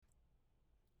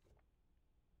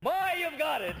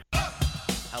got it.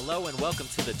 Hello and welcome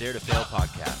to the Dare to Fail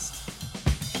podcast.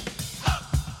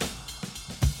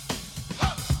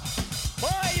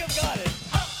 Boy, you got it.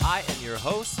 I am your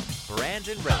host,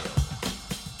 Brandon Rayo.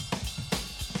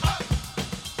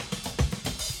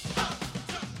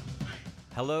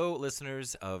 Hello,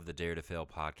 listeners of the Dare to Fail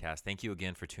podcast. Thank you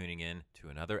again for tuning in to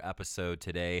another episode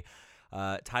today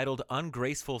titled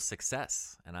Ungraceful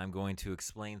Success. And I'm going to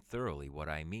explain thoroughly what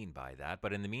I mean by that.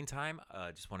 But in the meantime,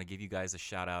 I just want to give you guys a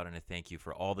shout out and a thank you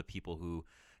for all the people who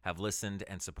have listened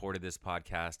and supported this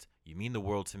podcast. You mean the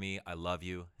world to me. I love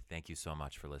you. Thank you so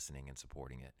much for listening and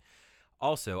supporting it.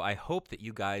 Also, I hope that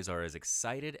you guys are as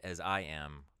excited as I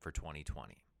am for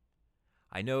 2020.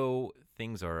 I know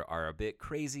things are a bit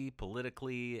crazy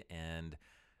politically, and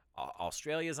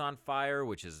Australia's on fire,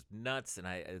 which is nuts, and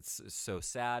it's so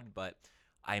sad, but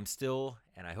I am still,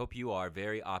 and I hope you are,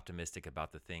 very optimistic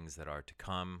about the things that are to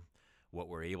come, what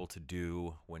we're able to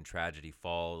do when tragedy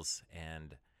falls,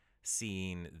 and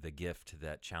seeing the gift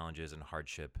that challenges and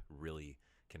hardship really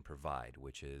can provide,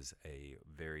 which is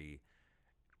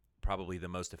probably the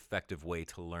most effective way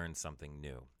to learn something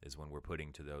new is when we're put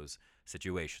into those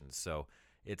situations. So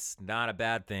it's not a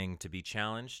bad thing to be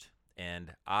challenged,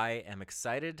 and I am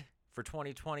excited for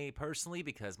 2020 personally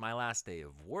because my last day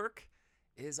of work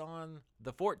is on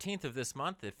the 14th of this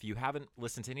month. If you haven't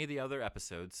listened to any of the other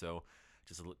episodes, so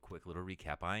just a quick little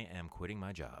recap. I am quitting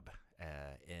my job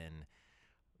in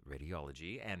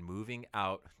radiology and moving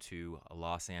out to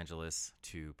Los Angeles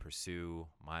to pursue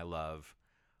my love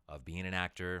of being an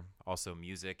actor, also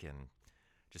music, and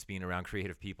just being around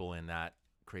creative people in that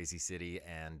crazy city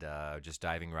and just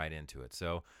diving right into it.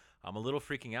 So I'm a little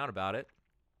freaking out about it,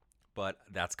 but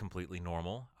that's completely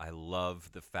normal. I love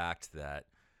the fact that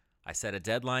I set a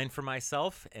deadline for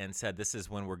myself and said this is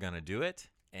when we're going to do it,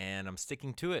 and I'm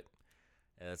sticking to it.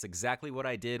 That's exactly what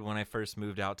I did when I first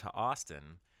moved out to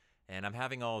Austin, and I'm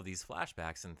having all of these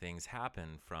flashbacks and things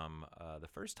happen from the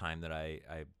first time that I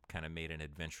kind of made an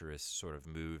adventurous sort of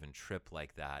move and trip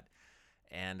like that.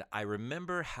 And I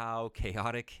remember how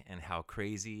chaotic and how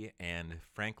crazy and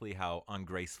frankly how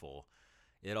ungraceful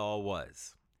it all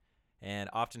was. And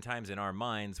oftentimes in our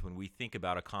minds, when we think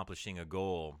about accomplishing a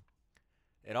goal,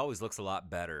 it always looks a lot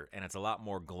better and it's a lot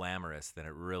more glamorous than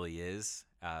it really is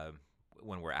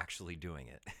when we're actually doing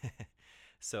it.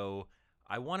 So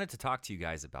I wanted to talk to you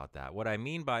guys about that. What I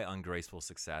mean by ungraceful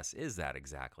success is that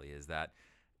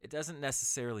it doesn't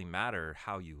necessarily matter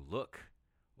how you look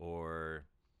or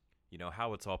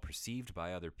how it's all perceived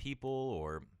by other people,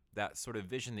 or that sort of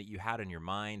vision that you had in your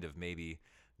mind of maybe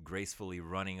gracefully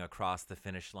running across the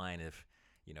finish line if,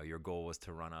 your goal was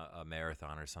to run a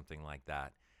marathon or something like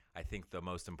that. I think the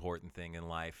most important thing in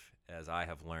life, as I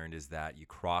have learned, is that you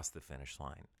cross the finish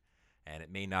line. And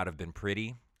it may not have been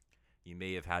pretty. You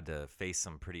may have had to face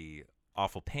some pretty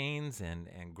awful pains and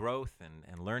growth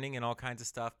and learning and all kinds of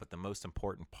stuff, but the most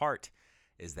important part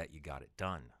is that you got it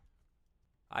done.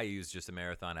 I use just a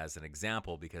marathon as an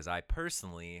example because I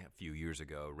personally, a few years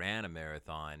ago, ran a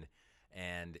marathon,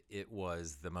 and it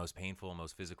was the most painful,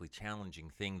 most physically challenging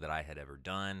thing that I had ever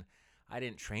done. I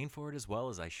didn't train for it as well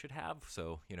as I should have,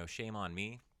 so, shame on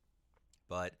me.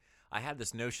 But I had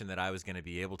this notion that I was going to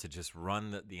be able to just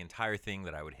run the entire thing,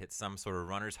 that I would hit some sort of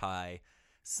runner's high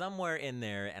somewhere in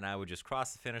there, and I would just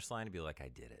cross the finish line and be like, I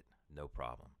did it, no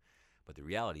problem. But the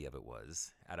reality of it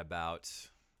was, at about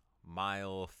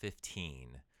mile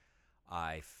 15,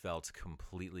 I felt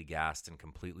completely gassed and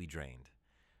completely drained.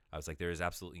 I was like, there is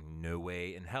absolutely no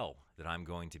way in hell that I'm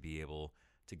going to be able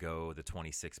to go the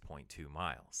 26.2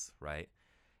 miles, right?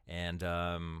 And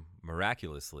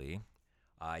miraculously,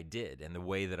 I did. And the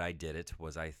way that I did it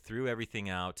was I threw everything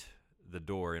out the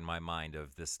door in my mind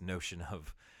of this notion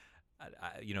of,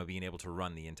 being able to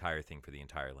run the entire thing for the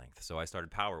entire length. So I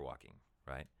started power walking,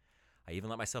 right? I even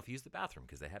let myself use the bathroom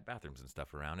because they had bathrooms and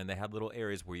stuff around, and they had little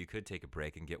areas where you could take a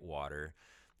break and get water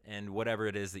and whatever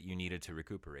it is that you needed to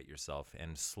recuperate yourself.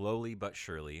 And slowly but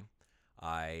surely,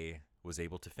 I was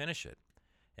able to finish it.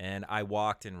 And I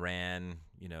walked and ran,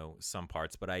 some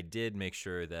parts, but I did make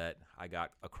sure that I got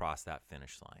across that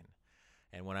finish line.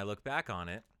 And when I look back on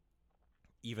it,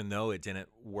 even though it didn't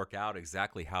work out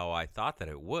exactly how I thought that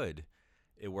it would,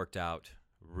 it worked out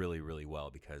really, really well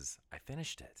because I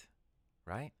finished it,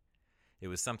 right? It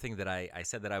was something that I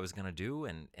said that I was going to do,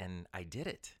 and I did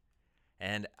it.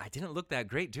 And I didn't look that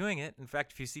great doing it. In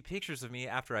fact, if you see pictures of me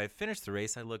after I finished the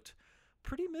race, I looked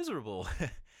pretty miserable.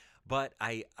 But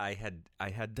I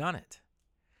had done it.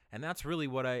 And that's really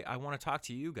what I want to talk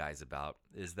to you guys about,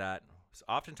 is that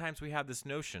oftentimes we have this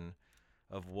notion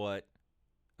of what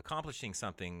accomplishing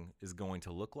something is going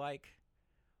to look like,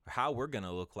 or how we're going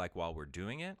to look like while we're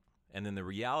doing it. And then the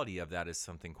reality of that is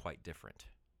something quite different.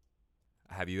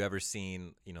 Have you ever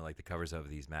seen, like the covers of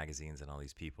these magazines and all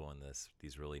these people in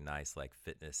these really nice like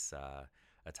fitness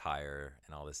attire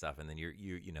and all this stuff, and then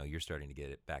you're starting to get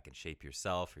it back in shape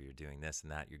yourself, or you're doing this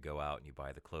and that. You go out and you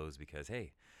buy the clothes because,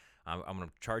 hey, I'm going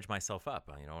to charge myself up,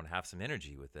 and have some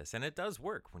energy with this. And it does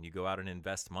work when you go out and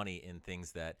invest money in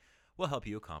things that will help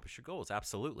you accomplish your goals.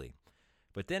 Absolutely.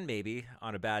 But then maybe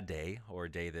on a bad day, or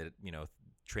a day that,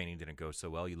 training didn't go so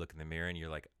well, you look in the mirror and you're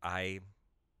like, I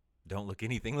don't look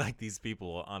anything like these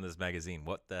people on this magazine.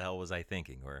 What the hell was I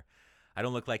thinking? Or I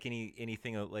don't look like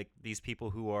anything like these people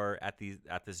who are at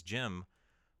this gym,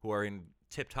 who are in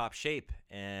tip-top shape.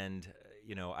 And,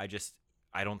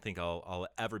 I don't think I'll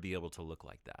ever be able to look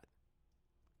like that.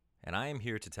 And I am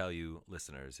here to tell you,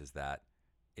 listeners, is that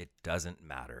it doesn't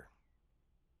matter.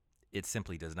 It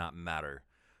simply does not matter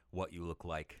what you look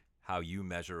like, how you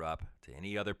measure up to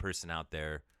any other person out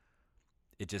there.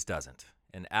 It just doesn't.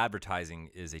 And advertising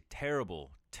is a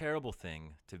terrible, terrible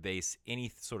thing to base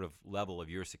any sort of level of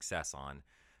your success on,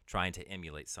 trying to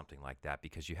emulate something like that,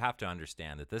 because you have to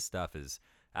understand that this stuff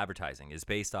advertising is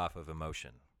based off of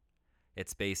emotion.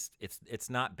 It's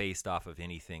not based off of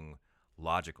anything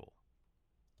logical.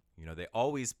 They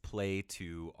always play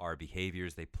to our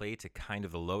behaviors. They play to kind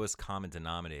of the lowest common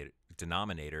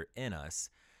denominator in us,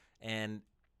 and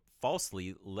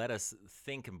falsely let us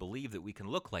think and believe that we can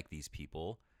look like these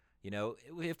people.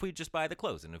 If we just buy the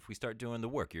clothes and if we start doing the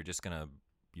work, you're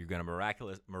gonna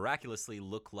miraculously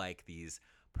look like these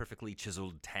perfectly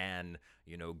chiseled, tan,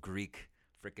 Greek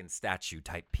freaking statue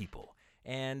type people.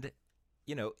 And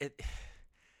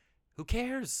who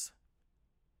cares?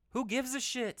 Who gives a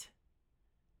shit?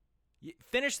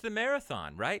 Finish the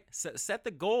marathon, right? Set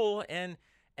the goal and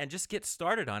just get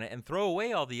started on it, and throw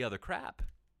away all the other crap.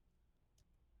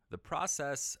 The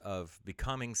process of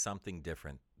becoming something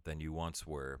different than you once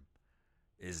were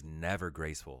is never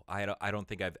graceful. I don't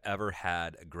think I've ever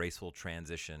had a graceful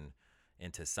transition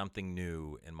into something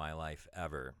new in my life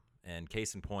ever. And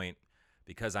case in point,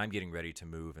 because I'm getting ready to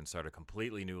move and start a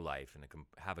completely new life and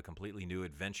have a completely new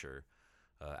adventure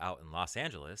out in Los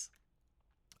Angeles,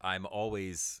 I'm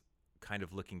always kind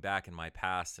of looking back in my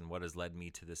past and what has led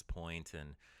me to this point,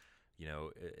 and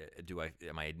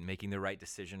am I making the right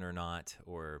decision or not,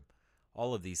 or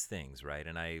all of these things, right?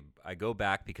 And I go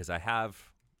back because I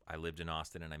lived in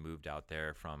Austin, and I moved out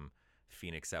there from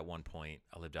Phoenix at one point.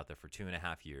 I lived out there for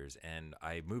 2.5 years, and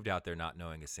I moved out there not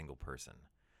knowing a single person.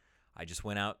 I just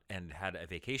went out and had a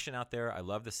vacation out there. I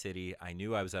love the city. I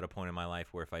knew I was at a point in my life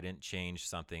where if I didn't change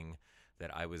something,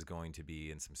 that I was going to be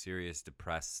in some serious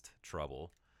depressed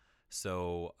trouble.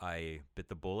 So I bit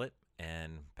the bullet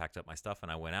and packed up my stuff,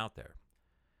 and I went out there.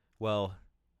 Well,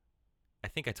 I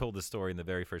think I told this story in the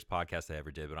very first podcast I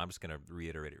ever did, but I'm just going to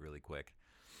reiterate it really quick.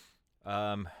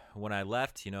 When I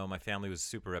left, my family was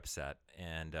super upset,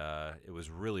 and it was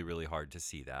really, really hard to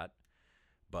see that.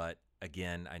 But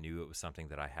again, I knew it was something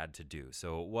that I had to do.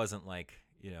 So it wasn't like,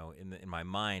 in my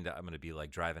mind, I'm going to be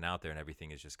like driving out there and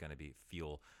everything is just going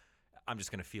to I'm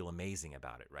just going to feel amazing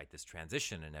about it, right? This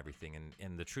transition and everything.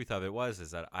 And the truth of it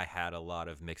is that I had a lot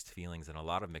of mixed feelings and a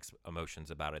lot of mixed emotions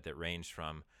about it that ranged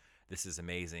from, this is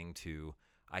amazing, to,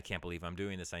 I can't believe I'm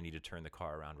doing this. I need to turn the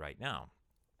car around right now.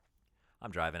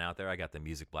 I'm driving out there. I got the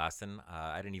music blasting.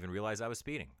 I didn't even realize I was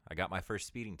speeding. I got my first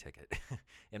speeding ticket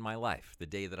in my life the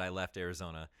day that I left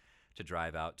Arizona to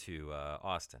drive out to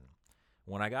Austin.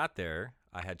 When I got there,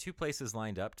 I had 2 places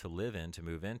lined up to live in, to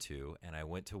move into, and I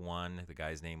went to one. The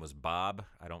guy's name was Bob.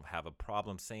 I don't have a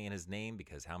problem saying his name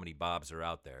because how many Bobs are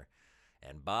out there?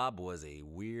 And Bob was a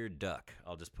weird duck.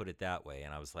 I'll just put it that way.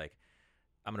 And I was like,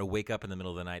 I'm going to wake up in the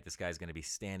middle of the night. This guy's going to be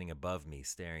standing above me,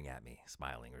 staring at me,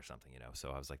 smiling or something,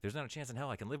 So I was like, there's not a chance in hell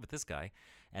I can live with this guy.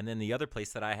 And then the other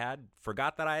place that I had,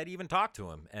 forgot that I had even talked to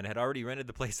him and had already rented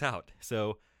the place out.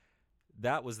 So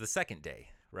that was the second day,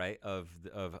 right, of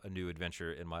a new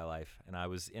adventure in my life. And I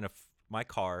was in my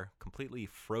car, completely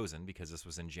frozen, because this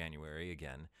was in January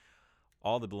again.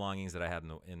 All the belongings that I had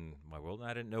in my world, and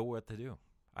I didn't know what to do.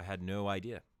 I had no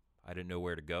idea. I didn't know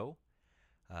where to go.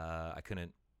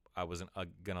 I wasn't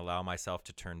going to allow myself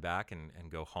to turn back and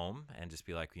go home and just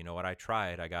be like, you know what, I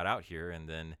tried. I got out here, and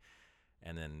then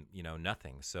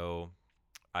nothing. So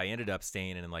I ended up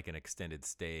staying in like an extended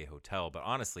stay hotel. But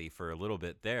honestly, for a little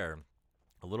bit there,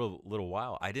 a little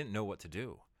while, I didn't know what to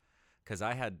do, because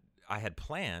I had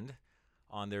planned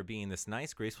on there being this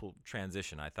nice, graceful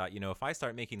transition. I thought, if I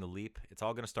start making the leap, it's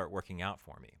all going to start working out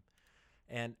for me.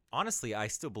 And honestly, I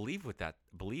still believe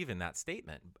in that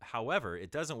statement. However,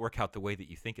 it doesn't work out the way that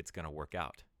you think it's going to work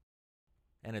out.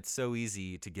 And it's so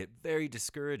easy to get very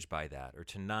discouraged by that, or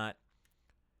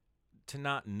to to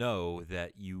not know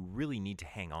that you really need to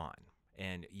hang on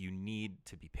and you need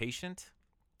to be patient.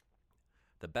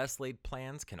 The best laid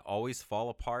plans can always fall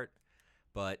apart,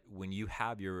 but when you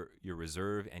have your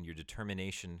reserve and your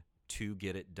determination to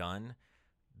get it done,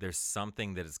 there's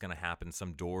something that is going to happen.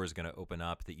 Some door is going to open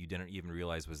up that you didn't even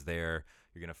realize was there.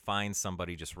 You're going to find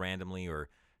somebody just randomly, or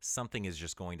something is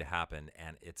just going to happen,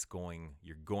 and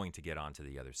you're going to get onto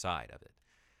the other side of it.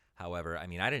 However, I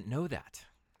mean, I didn't know that.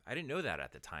 I didn't know that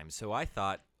at the time. So I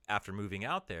thought after moving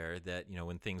out there that,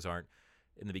 when things aren't,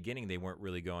 in the beginning, they weren't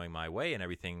really going my way and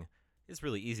everything, it's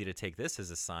really easy to take this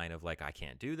as a sign of like, I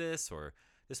can't do this, or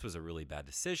this was a really bad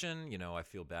decision. I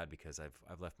feel bad because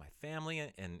I've left my family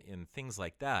and things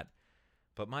like that.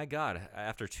 But my God,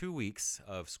 after 2 weeks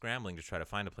of scrambling to try to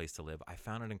find a place to live, I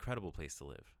found an incredible place to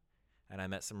live. And I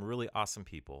met some really awesome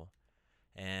people.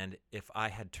 And if I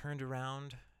had turned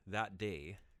around that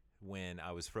day when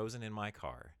I was frozen in my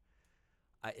car,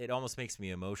 it almost makes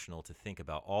me emotional to think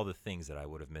about all the things that I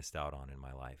would have missed out on in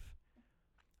my life.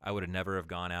 I would have never have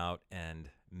gone out and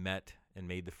met and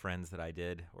made the friends that I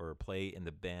did, or play in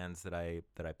the bands that I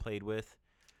played with.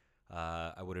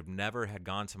 I would have never had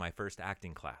gone to my first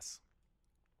acting class.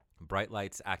 Bright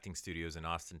Lights Acting Studios in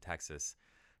Austin, Texas,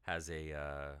 has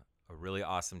a really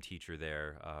awesome teacher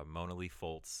there, Mona Lee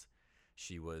Foltz.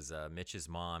 She was Mitch's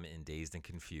mom in Dazed and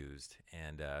Confused,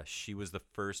 and she was the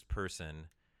first person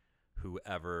who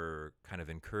ever kind of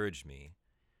encouraged me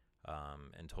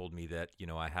and told me that,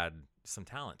 I had some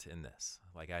talent in this.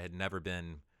 Like, I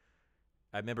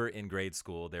remember in grade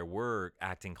school, there were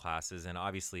acting classes, and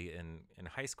obviously in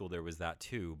high school there was that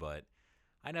too, but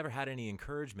I never had any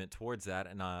encouragement towards that,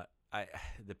 and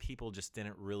the people just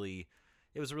didn't really,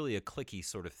 it was really a cliquey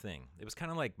sort of thing. It was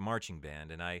kind of like marching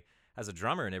band, and I, as a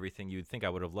drummer and everything, you'd think I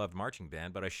would have loved marching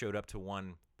band, but I showed up to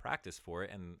one practice for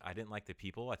it, and I didn't like the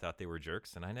people. I thought they were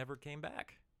jerks, and I never came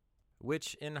back.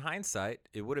 Which, in hindsight,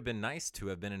 it would have been nice to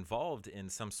have been involved in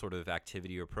some sort of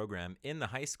activity or program in the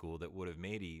high school that would have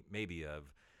maybe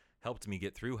have helped me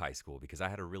get through high school, because I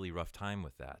had a really rough time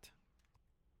with that.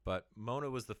 But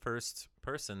Mona was the first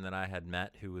person that I had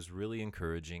met who was really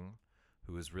encouraging,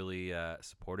 who was really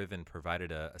supportive, and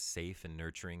provided a safe and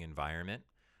nurturing environment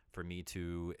for me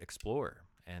to explore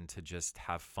and to just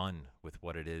have fun with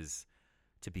what it is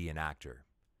to be an actor.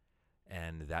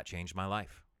 And that changed my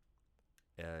life.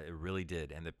 It really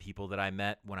did. And the people that I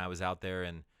met when I was out there,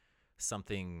 and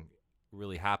something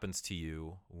really happens to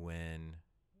you when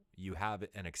you have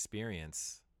an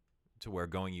experience to where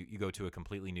you go to a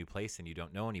completely new place and you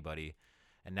don't know anybody,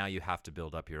 and now you have to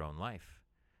build up your own life.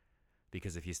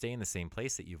 Because if you stay in the same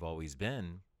place that you've always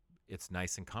been, it's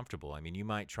nice and comfortable. I mean, you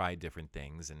might try different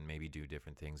things and maybe do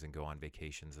different things and go on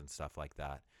vacations and stuff like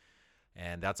that.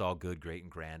 And that's all good, great,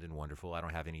 and grand and wonderful. I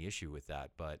don't have any issue with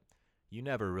that, but you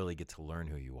never really get to learn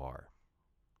who you are.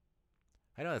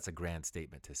 I know that's a grand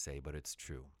statement to say, but it's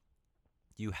true.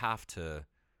 You have to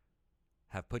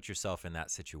have put yourself in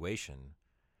that situation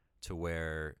to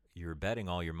where you're betting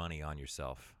all your money on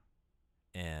yourself,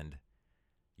 and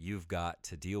you've got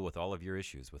to deal with all of your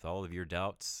issues, with all of your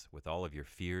doubts, with all of your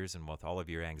fears, and with all of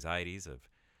your anxieties of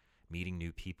meeting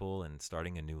new people and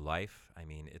starting a new life. I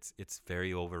mean, it's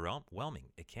very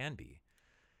overwhelming. It can be.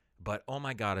 But oh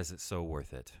my God, is it so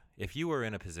worth it? If you are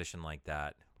in a position like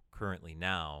that currently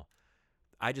now,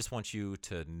 I just want you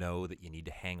to know that you need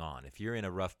to hang on. If you're in a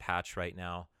rough patch right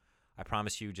now, I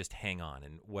promise you, just hang on.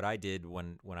 And what I did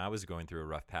when I was going through a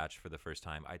rough patch for the first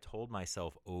time, I told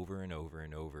myself over and over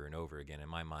and over and over again in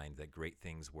my mind that great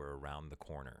things were around the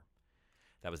corner.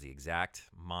 That was the exact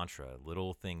mantra,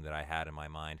 little thing that I had in my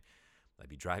mind. I'd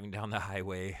be driving down the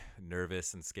highway,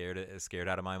 nervous and scared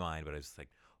out of my mind, but I was like,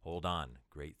 hold on,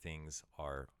 great things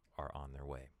are on their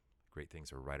way. Great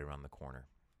things are right around the corner.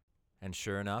 And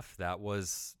sure enough, that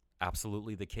was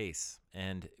absolutely the case.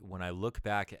 And when I look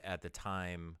back at the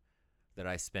time that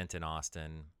I spent in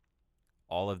Austin,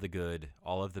 all of the good,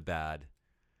 all of the bad,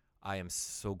 I am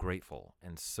so grateful,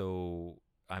 and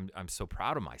I'm so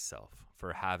proud of myself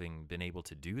for having been able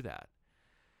to do that.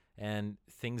 And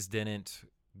things didn't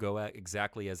go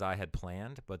exactly as I had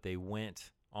planned, but they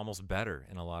went almost better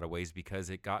in a lot of ways, because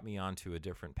it got me onto a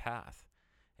different path,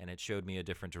 and it showed me a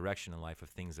different direction in life of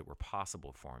things that were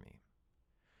possible for me.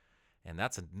 And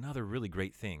that's another really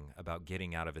great thing about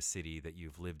getting out of a city that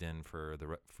you've lived in for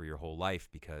your whole life,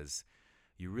 because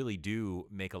you really do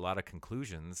make a lot of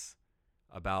conclusions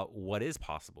about what is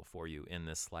possible for you in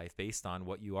this life based on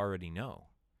what you already know.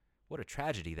 What a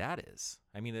tragedy that is.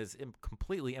 I mean, it's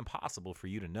completely impossible for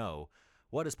you to know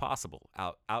what is possible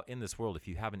out in this world if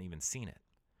you haven't even seen it.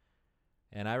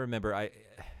 And I remember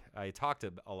I talked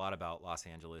a lot about Los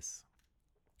Angeles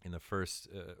in the first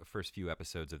few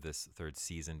episodes of this third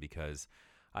season because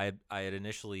I had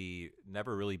initially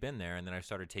never really been there, and then I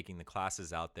started taking the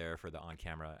classes out there for the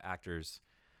on-camera actors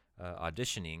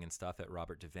auditioning and stuff at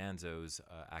Robert DeVanzo's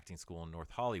acting school in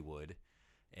North Hollywood.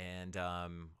 And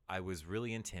I was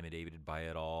really intimidated by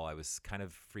it all. I was kind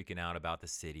of freaking out about the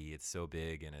city. It's so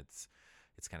big, and it's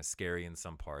kind of scary in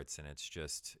some parts, and it's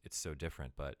so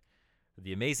different. But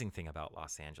the amazing thing about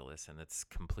Los Angeles, and it's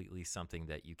completely something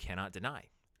that you cannot deny,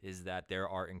 is that there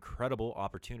are incredible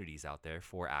opportunities out there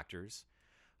for actors,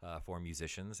 for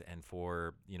musicians, and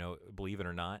for, believe it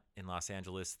or not, in Los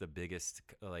Angeles, the biggest,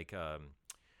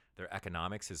 their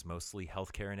economics is mostly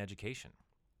healthcare and education.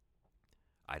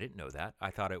 I didn't know that.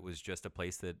 I thought it was just a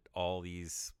place that all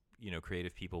these,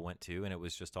 creative people went to, and it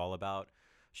was just all about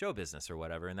show business or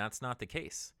whatever, and that's not the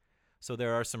case. So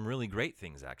there are some really great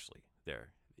things actually there,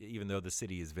 even though the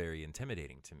city is very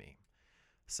intimidating to me.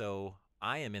 So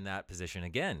I am in that position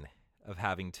again of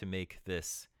having to make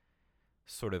this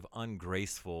sort of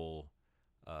ungraceful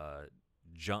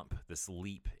jump, this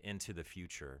leap into the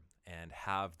future, and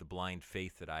have the blind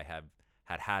faith that I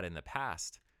had in the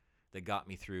past that got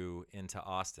me through into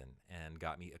Austin and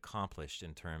got me accomplished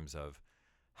in terms of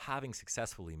having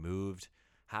successfully moved,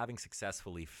 having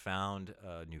successfully found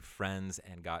new friends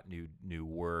and got new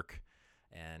work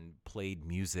and played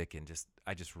music, and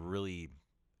I just really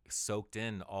soaked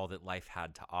in all that life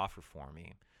had to offer for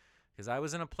me. Because I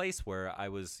was in a place where I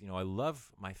was, I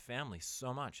love my family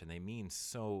so much, and they mean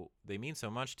so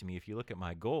much to me. If you look at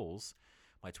my goals,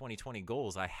 my 2020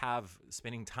 goals, I have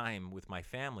spending time with my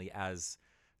family as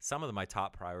some of my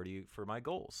top priority for my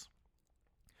goals.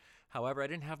 However, I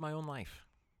didn't have my own life.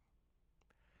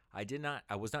 I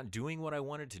was not doing what I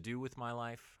wanted to do with my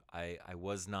life. I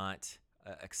was not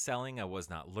excelling. I was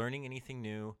not learning anything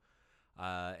new.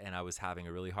 And I was having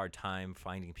a really hard time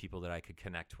finding people that I could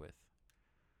connect with.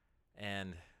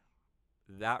 And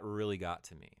that really got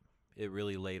to me. It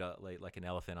really laid like an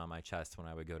elephant on my chest when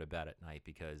I would go to bed at night,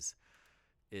 because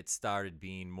it started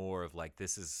being more of like,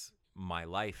 this is my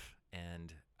life,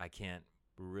 and I can't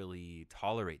really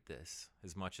tolerate this.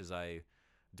 As much as I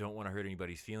don't want to hurt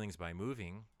anybody's feelings by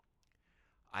moving,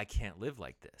 I can't live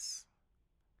like this.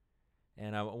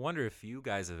 And I wonder if you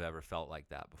guys have ever felt like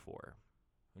that before,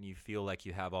 when you feel like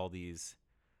you have all these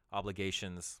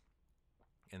obligations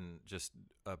and just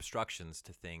obstructions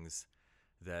to things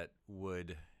that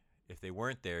would, if they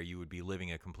weren't there, you would be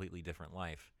living a completely different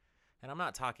life. And I'm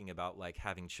not talking about like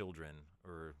having children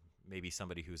or maybe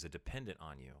somebody who's a dependent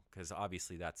on you, because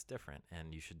obviously that's different,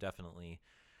 and you should definitely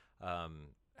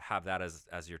have that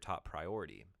as your top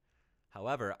priority.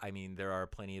 However, I mean, there are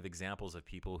plenty of examples of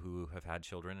people who have had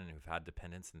children and who've had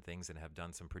dependents and things and have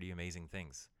done some pretty amazing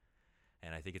things.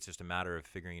 And I think it's just a matter of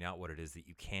figuring out what it is that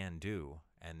you can do,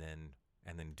 and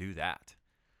then do that,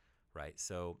 right?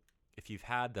 So if you've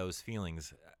had those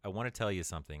feelings, I want to tell you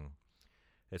something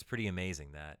that's pretty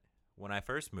amazing. That when I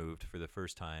first moved for the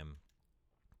first time,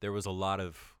 there was a lot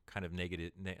of kind of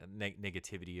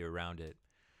negativity around it.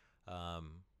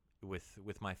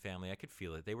 With my family, I could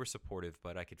feel it. They were supportive,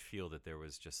 but I could feel that there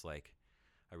was just like,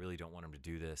 I really don't want them to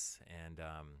do this. And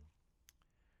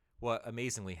what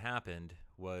amazingly happened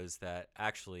was that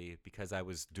actually, because I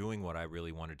was doing what I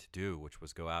really wanted to do, which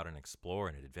was go out and explore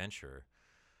and adventure,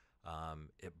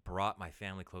 it brought my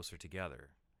family closer together.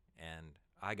 And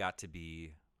I got to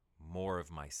be more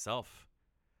of myself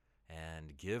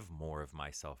and give more of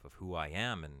myself, of who I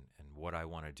am and what I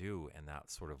want to do, and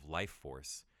that sort of life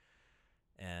force.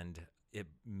 And it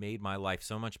made my life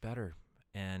so much better,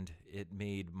 and it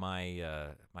made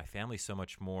my my family so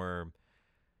much more,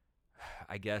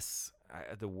 I guess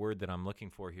the word that I'm looking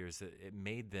for here is that it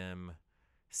made them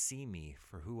see me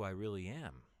for who I really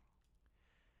am.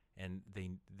 And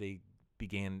they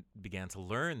began to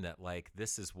learn that, like,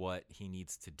 this is what he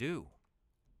needs to do.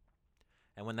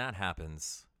 And when that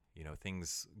happens,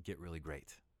 things get really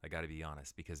great. I got to be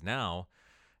honest, because now,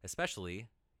 especially,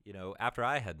 after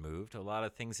I had moved, a lot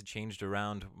of things had changed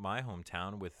around my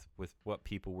hometown with what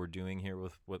people were doing here,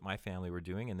 with what my family were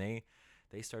doing, and they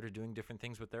started doing different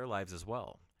things with their lives as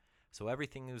well. So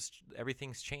everything's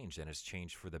changed, and it's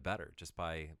changed for the better just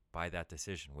by that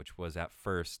decision, which was at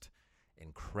first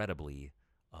incredibly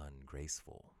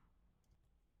ungraceful.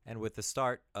 And with the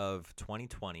start of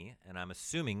 2020, and I'm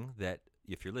assuming that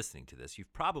if you're listening to this,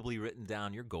 you've probably written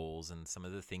down your goals and some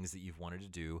of the things that you've wanted to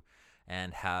do,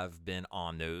 and have been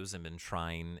on those and been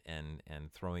trying and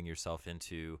throwing yourself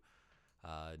into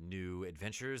new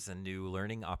adventures and new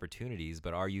learning opportunities.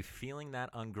 But are you feeling that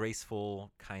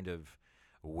ungraceful kind of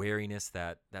wariness,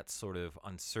 that sort of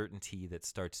uncertainty that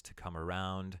starts to come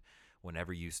around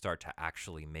whenever you start to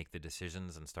actually make the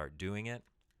decisions and start doing it?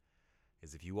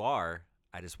 is if you are,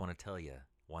 I just want to tell you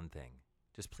one thing.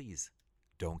 Just please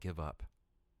don't give up.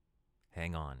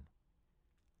 Hang on.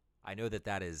 I know that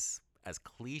that is as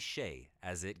cliche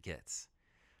as it gets,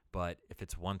 but if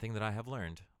it's one thing that I have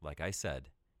learned, like I said,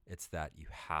 it's that you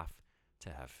have to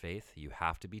have faith. You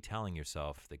have to be telling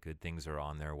yourself that good things are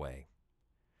on their way.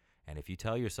 And if you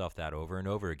tell yourself that over and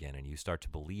over again and you start to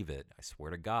believe it, I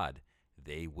swear to God,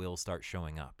 they will start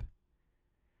showing up.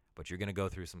 But you're going to go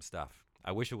through some stuff.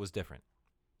 I wish it was different.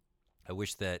 I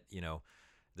wish that,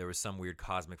 there was some weird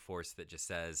cosmic force that just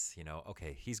says,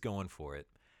 okay, he's going for it.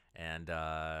 And,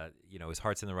 his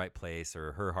heart's in the right place,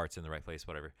 or her heart's in the right place,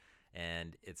 whatever.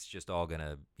 And it's just all going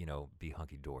to, be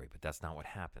hunky-dory. But that's not what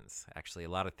happens. Actually, a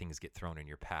lot of things get thrown in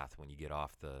your path when you get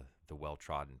off the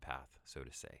well-trodden path, so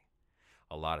to say.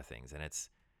 A lot of things. And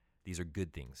these are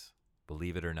good things,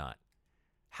 believe it or not.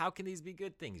 How can these be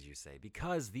good things, you say?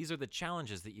 Because these are the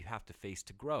challenges that you have to face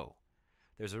to grow.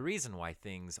 There's a reason why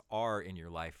things are in your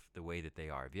life the way that they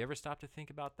are. Have you ever stopped to think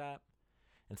about that?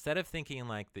 Instead of thinking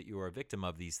like that you are a victim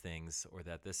of these things, or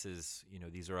that this is,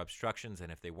 these are obstructions,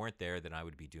 and if they weren't there, then I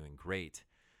would be doing great.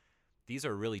 These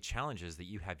are really challenges that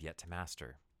you have yet to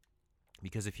master.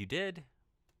 Because if you did,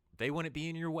 they wouldn't be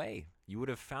in your way. You would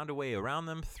have found a way around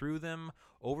them, through them,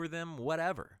 over them,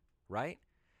 whatever, right?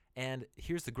 And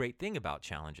here's the great thing about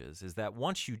challenges is that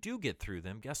once you do get through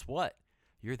them, guess what?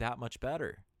 You're that much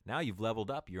better. Now you've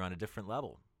leveled up. You're on a different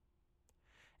level.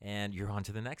 And you're on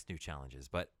to the next new challenges.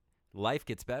 But life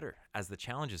gets better as the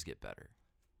challenges get better.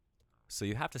 So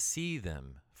you have to see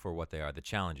them for what they are, the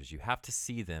challenges. You have to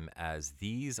see them as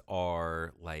these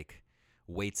are like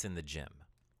weights in the gym.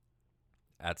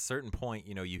 At a certain point,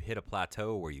 you hit a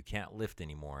plateau where you can't lift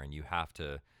anymore, and you have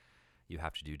to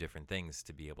do different things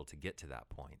to be able to get to that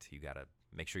point. You got to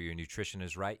make sure your nutrition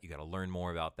is right. You got to learn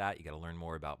more about that. You got to learn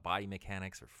more about body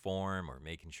mechanics or form, or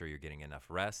making sure you're getting enough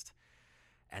rest.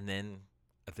 And then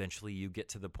eventually you get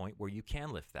to the point where you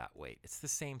can lift that weight. It's the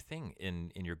same thing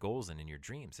in your goals and in your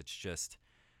dreams. It's just,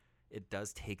 it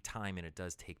does take time and it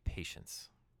does take patience.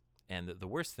 And the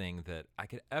worst thing that I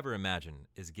could ever imagine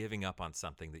is giving up on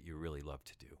something that you really love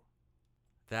to do.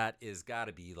 That is got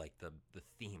to be like the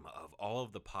theme of all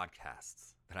of the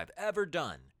podcasts that I've ever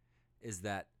done, is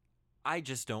that I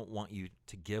just don't want you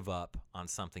to give up on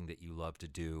something that you love to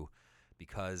do,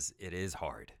 because it is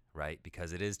hard, right?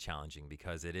 Because it is challenging,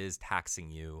 because it is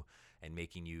taxing you and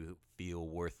making you feel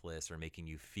worthless, or making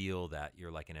you feel that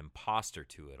you're like an imposter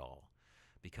to it all.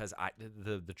 Because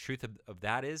the truth of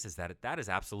that is that is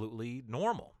absolutely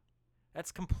normal.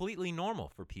 That's completely normal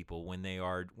for people when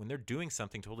they're doing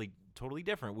something totally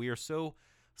different. We are so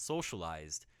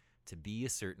socialized to be a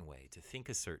certain way, to think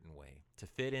a certain way, to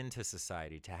fit into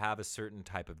society, to have a certain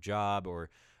type of job, or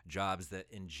jobs that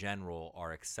in general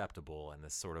are acceptable, and the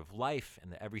sort of life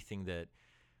and everything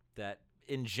that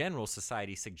in general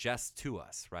society suggests to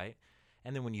us, right?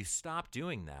 And then when you stop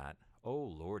doing that, oh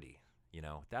lordy,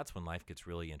 that's when life gets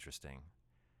really interesting.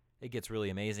 It gets really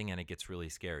amazing, and it gets really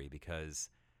scary, because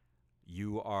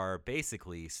you are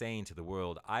basically saying to the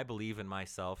world, I believe in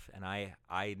myself, and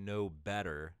I know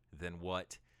better than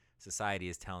what society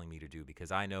is telling me to do,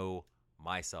 because I know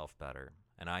myself better,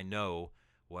 and I know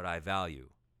what I value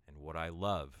and what I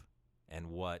love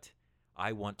and what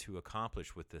I want to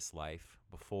accomplish with this life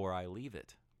before I leave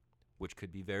it, which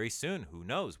could be very soon. Who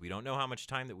knows? We don't know how much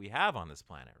time that we have on this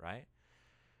planet, right?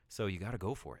 So you got to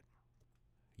go for it.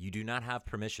 You do not have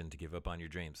permission to give up on your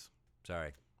dreams.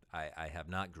 Sorry. I have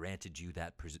not granted you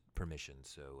that permission,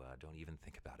 so don't even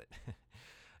think about it.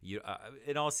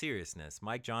 In all seriousness,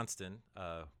 Mike Johnston,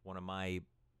 one of my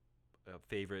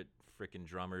favorite freaking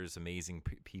drummers, amazing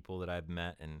people that I've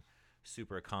met, and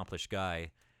super accomplished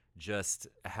guy, just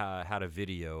had a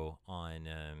video on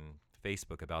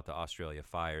Facebook about the Australia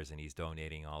fires, and he's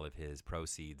donating all of his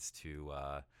proceeds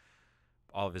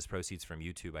from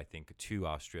YouTube, I think, to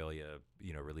Australia,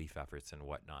 relief efforts and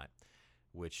whatnot,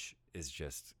 which is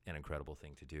just an incredible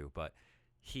thing to do. But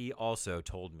he also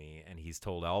told me, and he's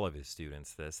told all of his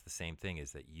students the same thing,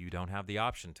 is that you don't have the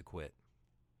option to quit.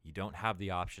 You don't have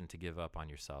the option to give up on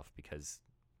yourself, because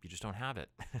you just don't have it.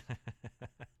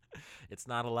 It's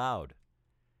not allowed.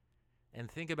 And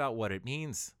think about what it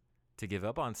means to give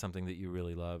up on something that you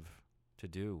really love to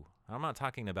do. I'm not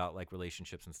talking about like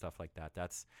relationships and stuff like that.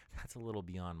 That's a little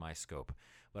beyond my scope.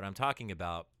 But I'm talking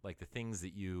about like the things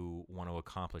that you want to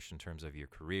accomplish in terms of your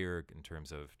career, in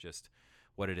terms of just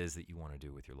what it is that you want to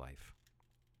do with your life.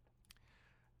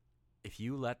 If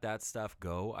you let that stuff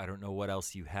go, I don't know what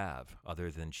else you have other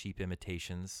than cheap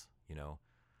imitations,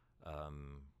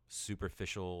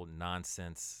 superficial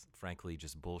nonsense, frankly,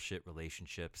 just bullshit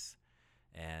relationships,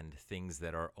 and things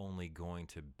that are only going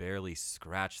to barely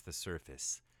scratch the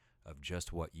surface of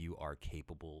just what you are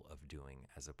capable of doing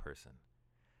as a person.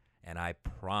 And I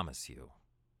promise you,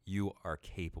 you are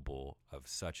capable of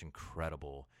such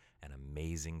incredible and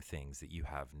amazing things that you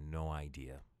have no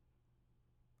idea.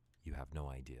 You have no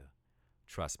idea.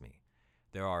 Trust me.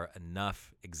 There are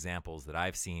enough examples that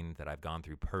I've seen, that I've gone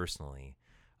through personally,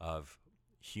 of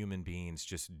human beings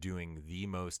just doing the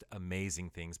most amazing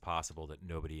things possible that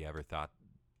nobody ever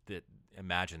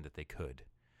imagined that they could.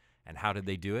 And how did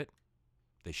they do it?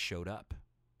 They showed up.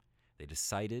 They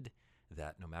decided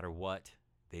that no matter what,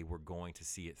 they were going to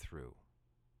see it through.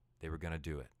 They were going to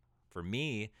do it. For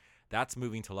me, that's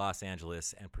moving to Los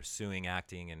Angeles and pursuing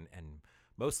acting and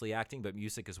mostly acting, but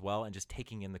music as well, and just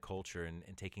taking in the culture and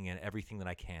taking in everything that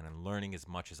I can and learning as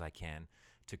much as I can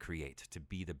to create, to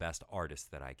be the best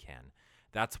artist that I can.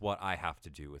 That's what I have to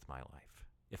do with my life.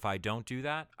 If I don't do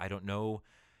that, I don't know.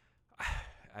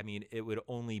 I mean, it would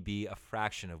only be a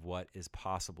fraction of what is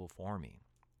possible for me,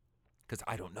 because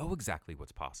I don't know exactly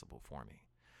what's possible for me,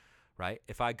 right?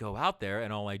 If I go out there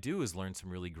and all I do is learn some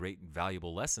really great and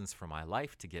valuable lessons for my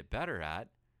life to get better at,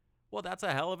 well, that's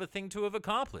a hell of a thing to have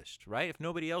accomplished, right? If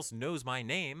nobody else knows my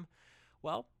name,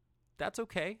 well, that's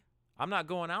okay. I'm not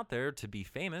going out there to be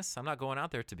famous. I'm not going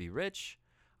out there to be rich.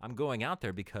 I'm going out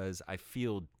there because I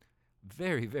feel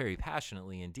very, very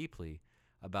passionately and deeply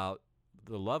about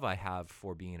the love I have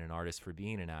for being an artist, for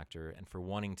being an actor, and for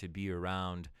wanting to be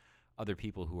around other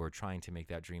people who are trying to make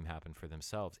that dream happen for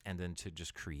themselves, and then to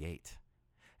just create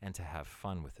and to have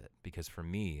fun with it. Because for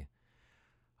me,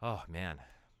 oh man,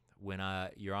 when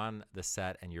you're on the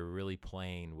set and you're really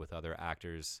playing with other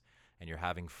actors and you're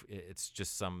having, it's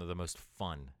just some of the most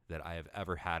fun that I have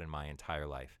ever had in my entire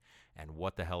life. And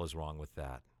what the hell is wrong with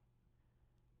that?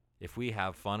 If we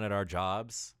have fun at our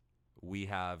jobs, we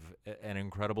have an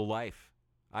incredible life,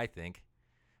 I think.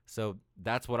 So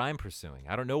that's what I'm pursuing.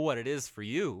 I don't know what it is for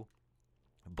you,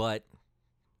 but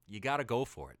you got to go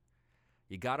for it.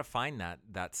 You got to find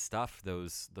that stuff,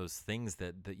 those things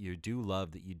that you do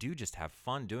love, that you do just have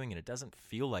fun doing, and it doesn't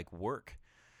feel like work,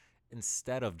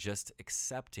 instead of just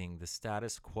accepting the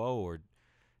status quo or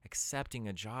accepting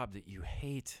a job that you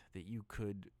hate, that you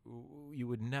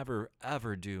would never,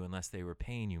 ever do unless they were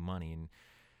paying you money. And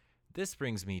this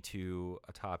brings me to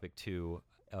a topic, too,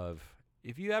 of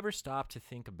if you ever stop to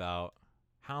think about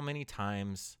how many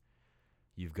times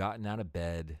you've gotten out of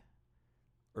bed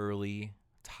early,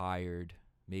 tired,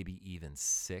 maybe even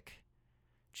sick,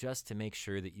 just to make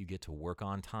sure that you get to work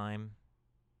on time,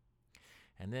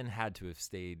 and then had to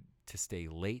stay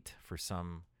late for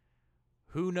some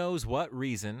who knows what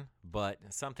reason, but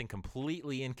something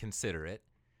completely inconsiderate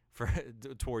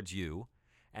towards you,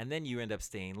 and then you end up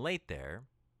staying late there,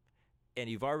 and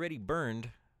you've already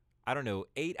burned, I don't know,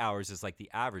 8 hours is like the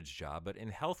average job, but in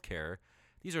healthcare,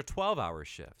 these are 12-hour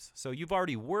shifts. So you've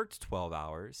already worked 12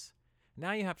 hours.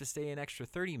 Now you have to stay an extra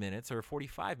 30 minutes or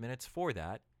 45 minutes for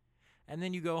that, and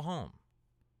then you go home,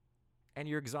 and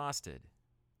you're exhausted,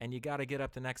 and you got to get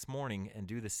up the next morning and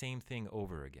do the same thing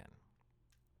over again.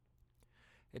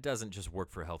 It doesn't just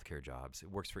work for healthcare jobs. It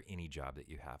works for any job that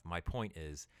you have. My point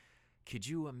is, could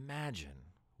you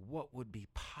imagine what would be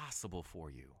possible for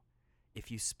you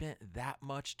if you spent that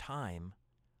much time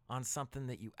on something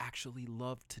that you actually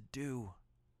love to do,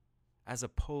 as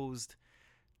opposed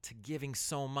to giving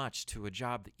so much to a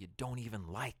job that you don't even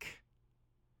like?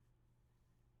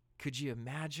 Could you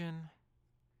imagine?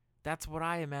 That's what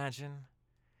I imagine.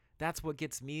 That's what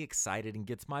gets me excited and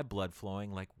gets my blood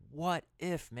flowing. Like, what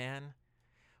if, man?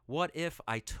 What if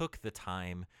I took the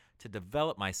time to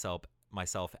develop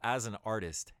myself as an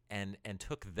artist and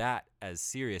took that as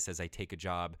serious as I take a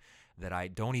job that I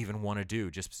don't even want to do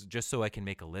just so I can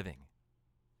make a living?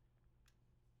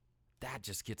 That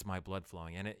just gets my blood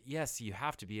flowing. And yes, you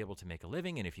have to be able to make a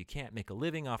living. And if you can't make a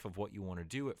living off of what you want to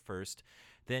do at first,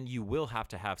 then you will have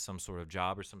to have some sort of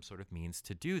job or some sort of means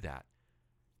to do that.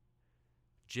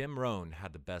 Jim Rohn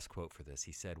had the best quote for this.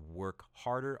 He said, "Work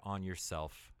harder on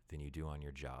yourself than you do on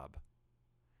your job."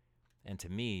 And to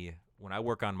me, when I'm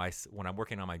working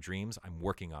on my dreams, I'm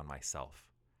working on myself.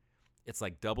 It's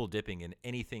like double dipping in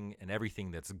anything and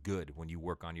everything that's good when you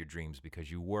work on your dreams, because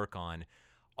you work on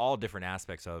all different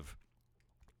aspects of,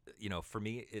 for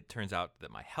me, it turns out that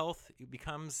my health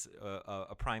becomes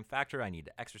a prime factor. I need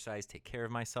to exercise, take care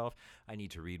of myself. I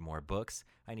need to read more books.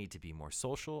 I need to be more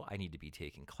social. I need to be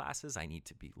taking classes. I need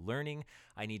to be learning.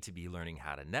 I need to be learning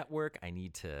how to network. I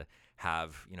need to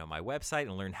have, my website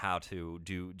and learn how to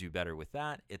do better with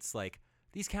that. It's like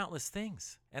these countless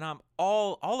things, and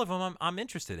all of them I'm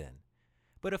interested in.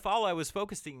 But if all I was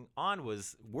focusing on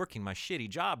was working my shitty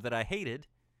job that I hated,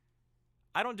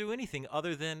 I don't do anything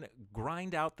other than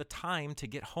grind out the time to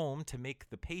get home to make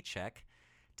the paycheck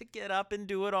to get up and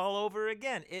do it all over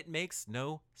again. It makes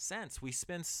no sense. We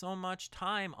spend so much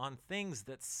time on things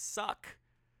that suck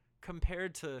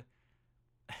compared to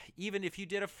even if you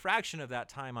did a fraction of that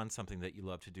time on something that you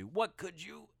love to do. What could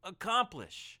you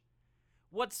accomplish?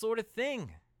 What sort of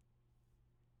thing?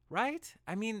 Right?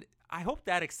 I mean, I hope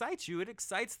that excites you. It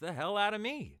excites the hell out of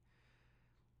me.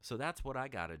 So that's what I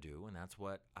got to do, and that's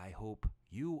what I hope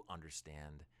you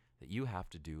understand that you have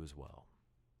to do as well.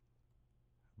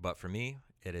 But for me,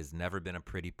 it has never been a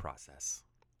pretty process.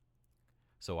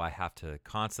 So I have to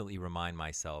constantly remind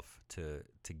myself to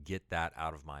get that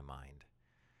out of my mind.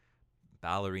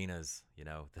 Ballerinas,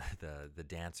 the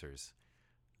dancers,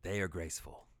 they are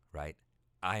graceful, right?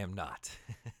 I am not.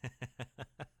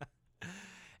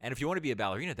 And if you want to be a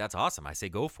ballerina, that's awesome. I say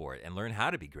go for it and learn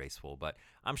how to be graceful. But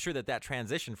I'm sure that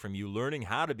transition from you learning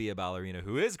how to be a ballerina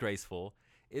who is graceful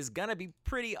is going to be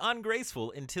pretty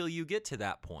ungraceful until you get to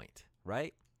that point,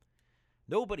 right?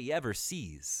 Nobody ever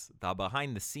sees the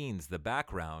behind the scenes, the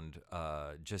background,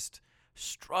 just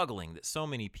struggling that so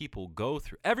many people go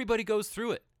through. Everybody goes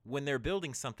through it when they're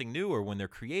building something new or when they're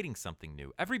creating something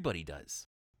new. Everybody does.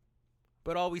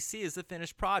 But all we see is the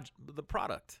finished the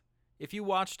product. If you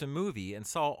watched a movie and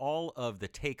saw all of the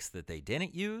takes that they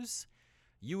didn't use,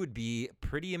 you would be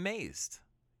pretty amazed.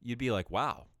 You'd be like,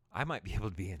 wow, I might be able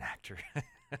to be an actor.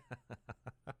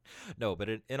 No, but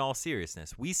in all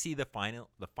seriousness, we see the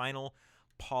final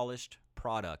polished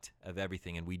product of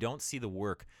everything, and we don't see the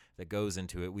work that goes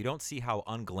into it. We don't see how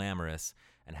unglamorous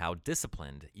and how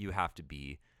disciplined you have to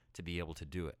be able to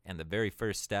do it. And the very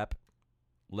first step,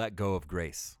 let go of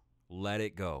grace. Let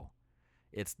it go.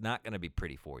 It's not going to be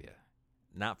pretty for you.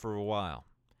 Not for a while.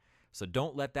 So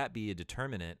don't let that be a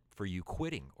determinant for you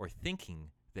quitting or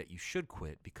thinking that you should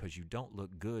quit because you don't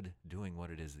look good doing what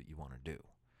it is that you want to do.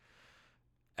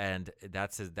 And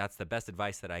that's the best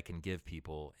advice that I can give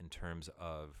people in terms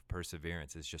of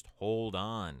perseverance is just hold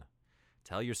on.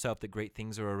 Tell yourself that great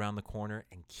things are around the corner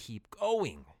and keep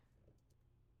going.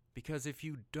 Because if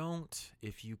you don't,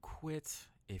 if you quit,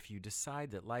 if you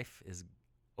decide that life is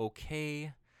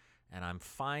okay, and I'm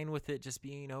fine with it just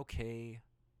being okay,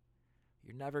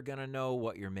 you're never going to know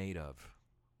what you're made of.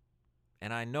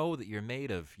 And I know that you're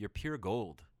pure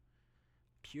gold.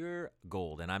 Pure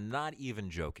gold. And I'm not even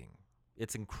joking.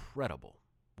 It's incredible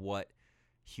what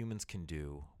humans can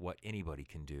do, what anybody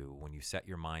can do when you set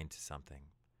your mind to something.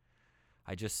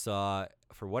 I just saw,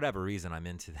 for whatever reason, I'm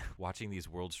into watching these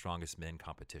World's Strongest Men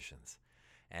competitions.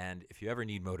 And if you ever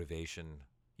need motivation,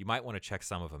 you might want to check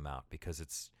some of them out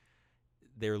because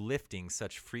they're lifting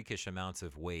such freakish amounts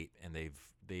of weight, and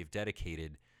they've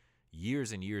dedicated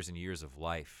years and years and years of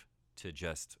life to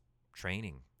just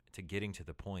training, to getting to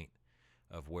the point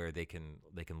of where they can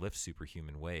lift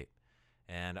superhuman weight.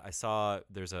 And I saw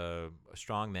there's a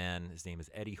strong man, his name is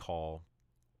Eddie Hall.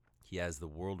 He has the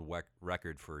world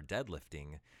record for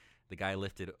deadlifting. The guy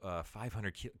lifted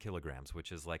 500 kilograms,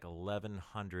 which is like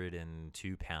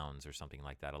 1,102 pounds or something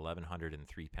like that,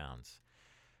 1,103 pounds.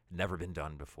 Never been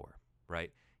done before.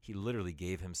 Right? He literally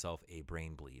gave himself a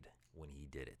brain bleed when he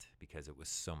did it because it was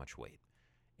so much weight.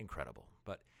 Incredible.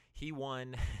 But he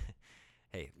won.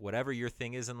 Hey, whatever your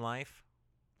thing is in life,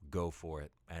 go for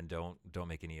it. And don't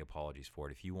make any apologies for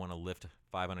it. If you want to lift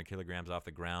 500 kilograms off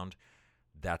the ground,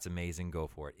 that's amazing. Go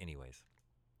for it. Anyways,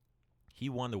 he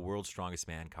won the World's Strongest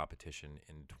Man competition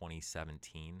in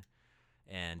 2017.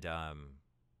 And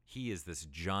he is this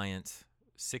giant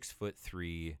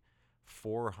 6'3",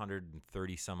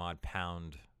 430 some odd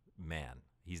pound man.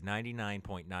 He's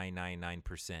 99.999%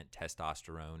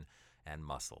 testosterone and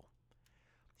muscle.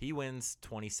 He wins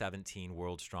 2017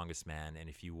 World's Strongest Man, and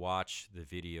if you watch the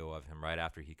video of him right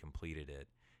after he completed it,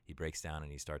 he breaks down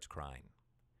and he starts crying.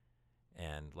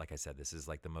 And like I said, this is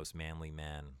like the most manly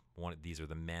man. These are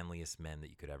the manliest men that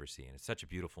you could ever see, and it's such a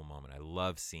beautiful moment. I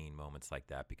love seeing moments like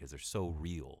that because they're so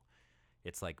real.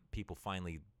 It's like people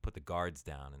finally put the guards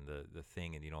down and the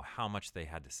thing, and how much they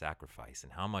had to sacrifice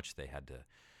and how much they had to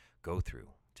go through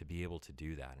to be able to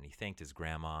do that. And he thanked his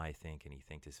grandma, I think, and he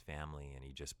thanked his family, and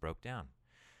he just broke down.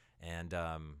 And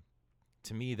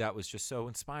to me, that was just so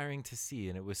inspiring to see,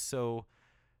 and it was so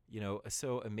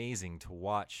amazing to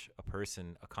watch a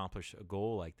person accomplish a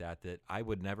goal like that I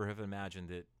would never have imagined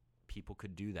that people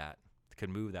could do that,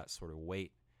 could move that sort of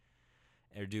weight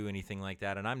or do anything like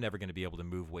that. And I'm never going to be able to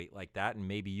move weight like that, and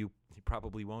maybe you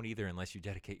probably won't either unless you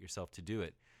dedicate yourself to do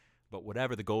it. But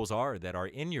whatever the goals are that are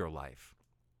in your life,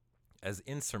 as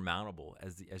insurmountable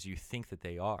as you think that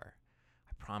they are,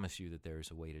 I promise you that there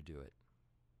is a way to do it.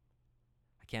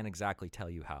 I can't exactly tell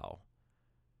you how.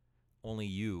 Only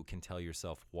you can tell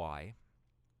yourself why.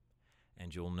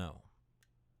 and you'll know.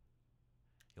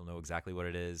 You'll know exactly what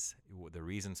it is, the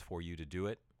reasons for you to do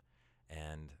it.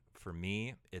 And for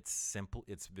me, it's simple.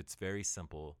 It's very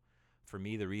simple. For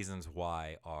me, the reasons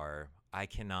why are I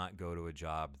cannot go to a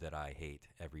job that I hate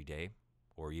every day,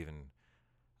 or even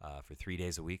for 3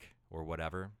 days a week or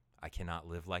whatever. I cannot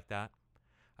live like that.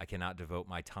 I cannot devote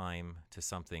my time to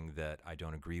something that I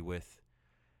don't agree with.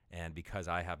 And because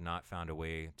I have not found a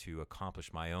way to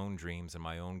accomplish my own dreams and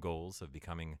my own goals of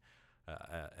becoming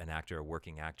an actor, a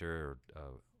working actor, or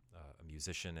a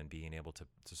musician, and being able to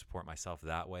support myself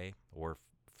that way, or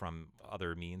from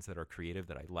other means that are creative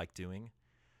that I like doing,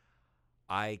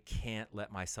 I can't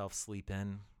let myself sleep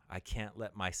in. I can't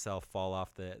let myself fall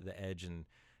off the edge and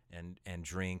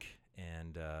drink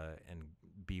and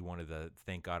be one of the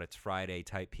thank God it's Friday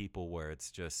type people where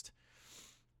it's just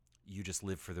you just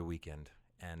live for the weekend,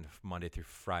 and Monday through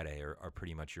Friday are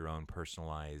pretty much your own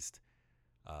personalized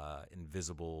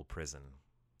invisible prison,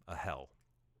 a hell,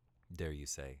 dare you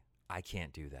say. I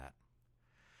can't do that.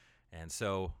 And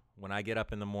so when I get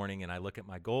up in the morning and I look at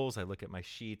my goals, I look at my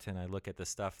sheet, and I look at the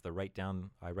stuff, I write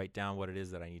down what it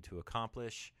is that I need to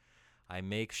accomplish. I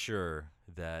make sure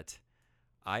that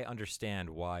I understand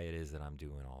why it is that I'm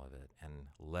doing all of it, and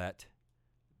let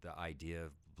the idea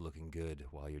of looking good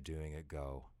while you're doing it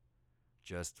go.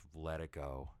 Just let it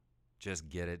go. Just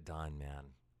get it done,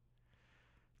 man.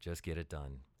 Just get it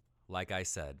done. Like I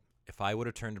said, if I would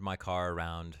have turned my car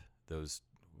around those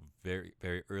very,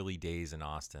 very early days in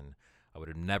Austin, I would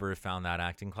have never found that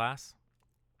acting class,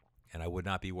 and I would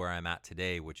not be where I'm at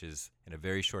today, which is in a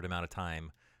very short amount of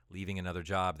time, leaving another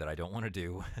job that I don't want to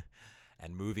do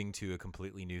and moving to a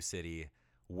completely new city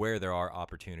where there are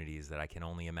opportunities that I can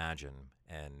only imagine,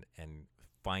 and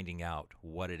finding out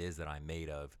what it is that I'm made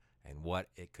of and what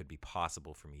it could be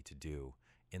possible for me to do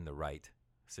in the right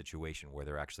situation where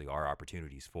there actually are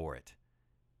opportunities for it.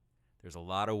 There's a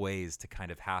lot of ways to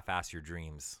kind of half-ass your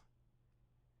dreams.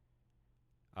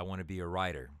 I want to be a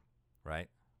writer, right?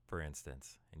 For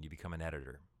instance, and you become an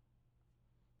editor.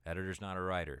 Editor's not a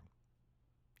writer.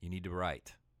 You need to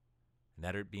write.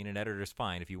 Being an editor is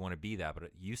fine if you want to be that, but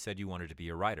you said you wanted to be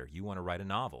a writer. You want to write a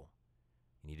novel.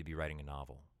 You need to be writing a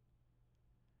novel.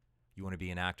 You want to be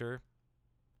an actor?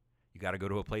 You got to go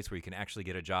to a place where you can actually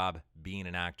get a job being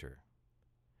an actor.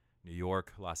 New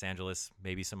York, Los Angeles,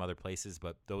 maybe some other places,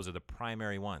 but those are the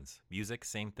primary ones. Music,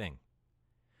 same thing.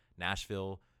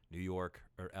 Nashville, New York,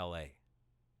 or LA.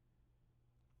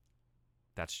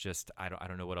 That's just, I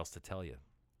don't know what else to tell you.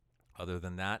 Other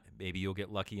than that, maybe you'll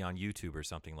get lucky on YouTube or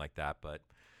something like that, but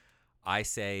I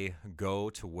say go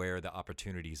to where the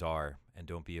opportunities are and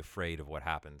don't be afraid of what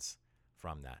happens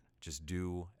from that. Just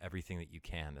do everything that you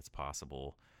can that's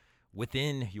possible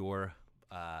within your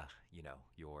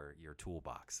your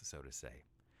toolbox, so to say.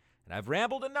 And I've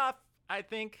rambled enough, I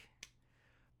think.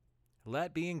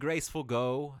 Let being graceful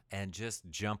go and just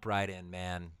jump right in,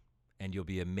 man, and you'll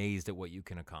be amazed at what you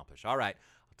can accomplish. All right,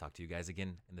 I'll talk to you guys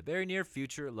again in the very near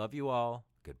future. Love you all.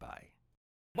 Goodbye.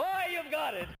 Boy, you've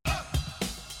got it.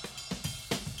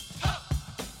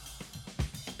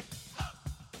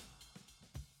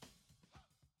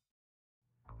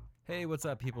 Hey, what's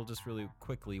up, people? Just really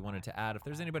quickly wanted to add, if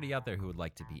there's anybody out there who would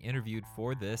like to be interviewed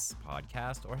for this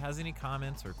podcast or has any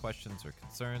comments or questions or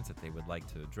concerns that they would like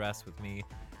to address with me,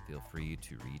 feel free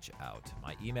to reach out.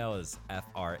 My email is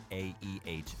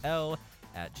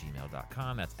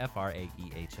fraehl@gmail.com. That's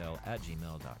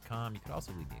fraehl@gmail.com. You could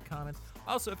also leave me a comment.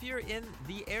 Also, if you're in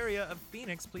the area of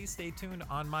Phoenix, please stay tuned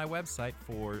on my website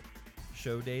for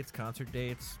show dates, concert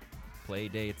dates, play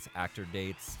dates, actor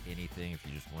dates, anything. If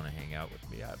you just want to hang out with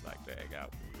me, I'd like to hang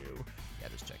out with you. Yeah,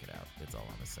 just check it out. It's all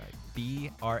on the site.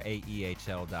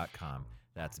 BRAEHL.com.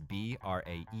 That's BRAEHL.com.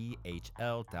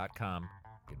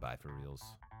 Goodbye for reals.